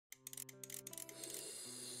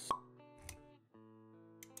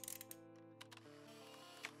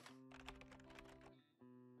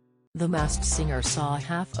The Masked Singer saw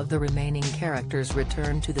half of the remaining characters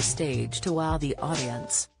return to the stage to wow the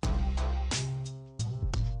audience.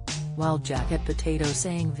 While Jacket Potato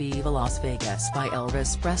sang Viva Las Vegas by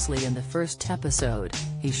Elvis Presley in the first episode,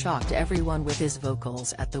 he shocked everyone with his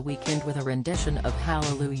vocals at the weekend with a rendition of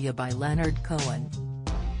Hallelujah by Leonard Cohen.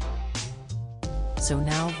 So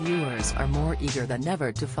now viewers are more eager than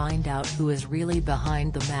ever to find out who is really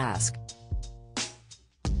behind the mask.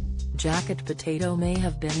 Jacket Potato may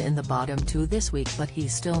have been in the bottom 2 this week, but he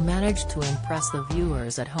still managed to impress the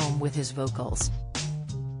viewers at home with his vocals.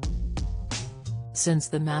 Since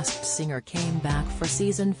The Masked Singer came back for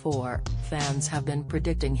Season 4, fans have been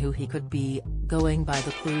predicting who he could be, going by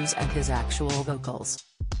the clues and his actual vocals.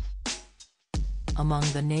 Among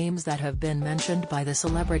the names that have been mentioned by the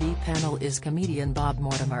celebrity panel is comedian Bob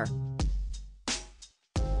Mortimer.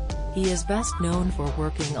 He is best known for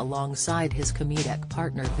working alongside his comedic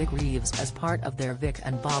partner Vic Reeves as part of their Vic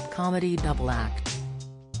and Bob comedy double act.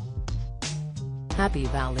 Happy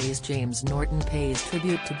Valley's James Norton pays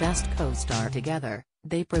tribute to Best Co-Star. Together,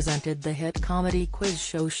 they presented the hit comedy quiz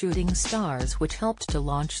show Shooting Stars, which helped to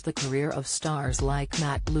launch the career of stars like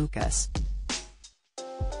Matt Lucas.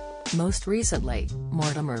 Most recently,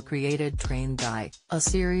 Mortimer created Train Guy, a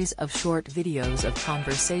series of short videos of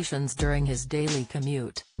conversations during his daily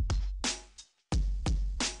commute.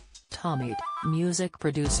 Tommy, music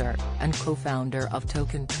producer, and co-founder of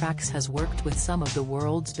Token Tracks, has worked with some of the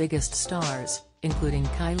world's biggest stars, including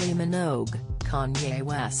Kylie Minogue, Kanye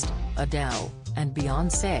West, Adele, and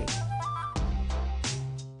Beyoncé.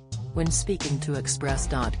 When speaking to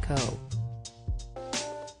Express.co.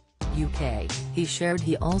 UK, he shared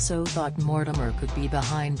he also thought Mortimer could be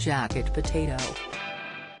behind Jacket Potato.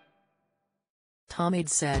 Tommy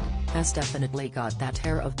said, "Has definitely got that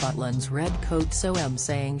hair of Butlin's red coat, so I'm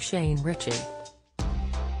saying Shane Richie."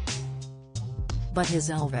 But his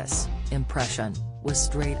Elvis impression was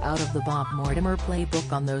straight out of the Bob Mortimer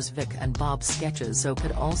playbook on those Vic and Bob sketches, so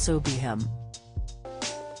could also be him.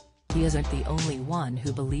 He isn't the only one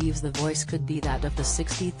who believes the voice could be that of the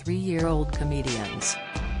 63-year-old comedians.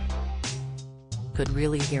 Could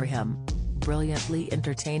really hear him. Brilliantly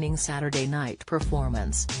entertaining Saturday night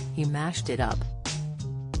performance, he mashed it up.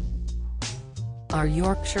 Our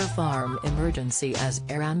Yorkshire Farm emergency as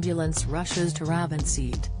air ambulance rushes to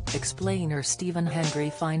Ravensseat, explainer Stephen Hendry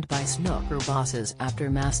fined by snooker bosses after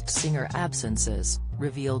Masked Singer absences,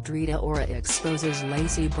 revealed Rita Ora exposes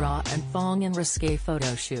lacy bra and thong in risque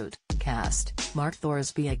photo shoot, cast, Mark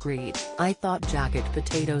Thorsby agreed. I thought Jacket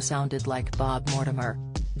Potato sounded like Bob Mortimer.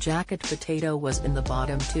 Jacket Potato was in the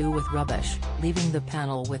bottom 2 with Rubbish, leaving the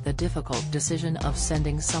panel with the difficult decision of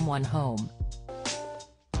sending someone home.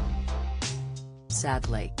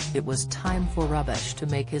 Sadly, it was time for Rubbish to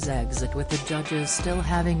make his exit, with the judges still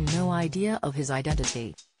having no idea of his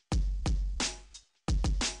identity.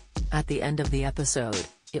 At the end of the episode,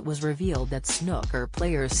 it was revealed that snooker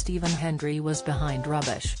player Stephen Hendry was behind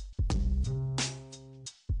Rubbish.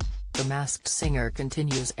 The Masked Singer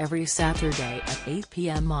continues every Saturday at 8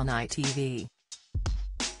 p.m. on ITV.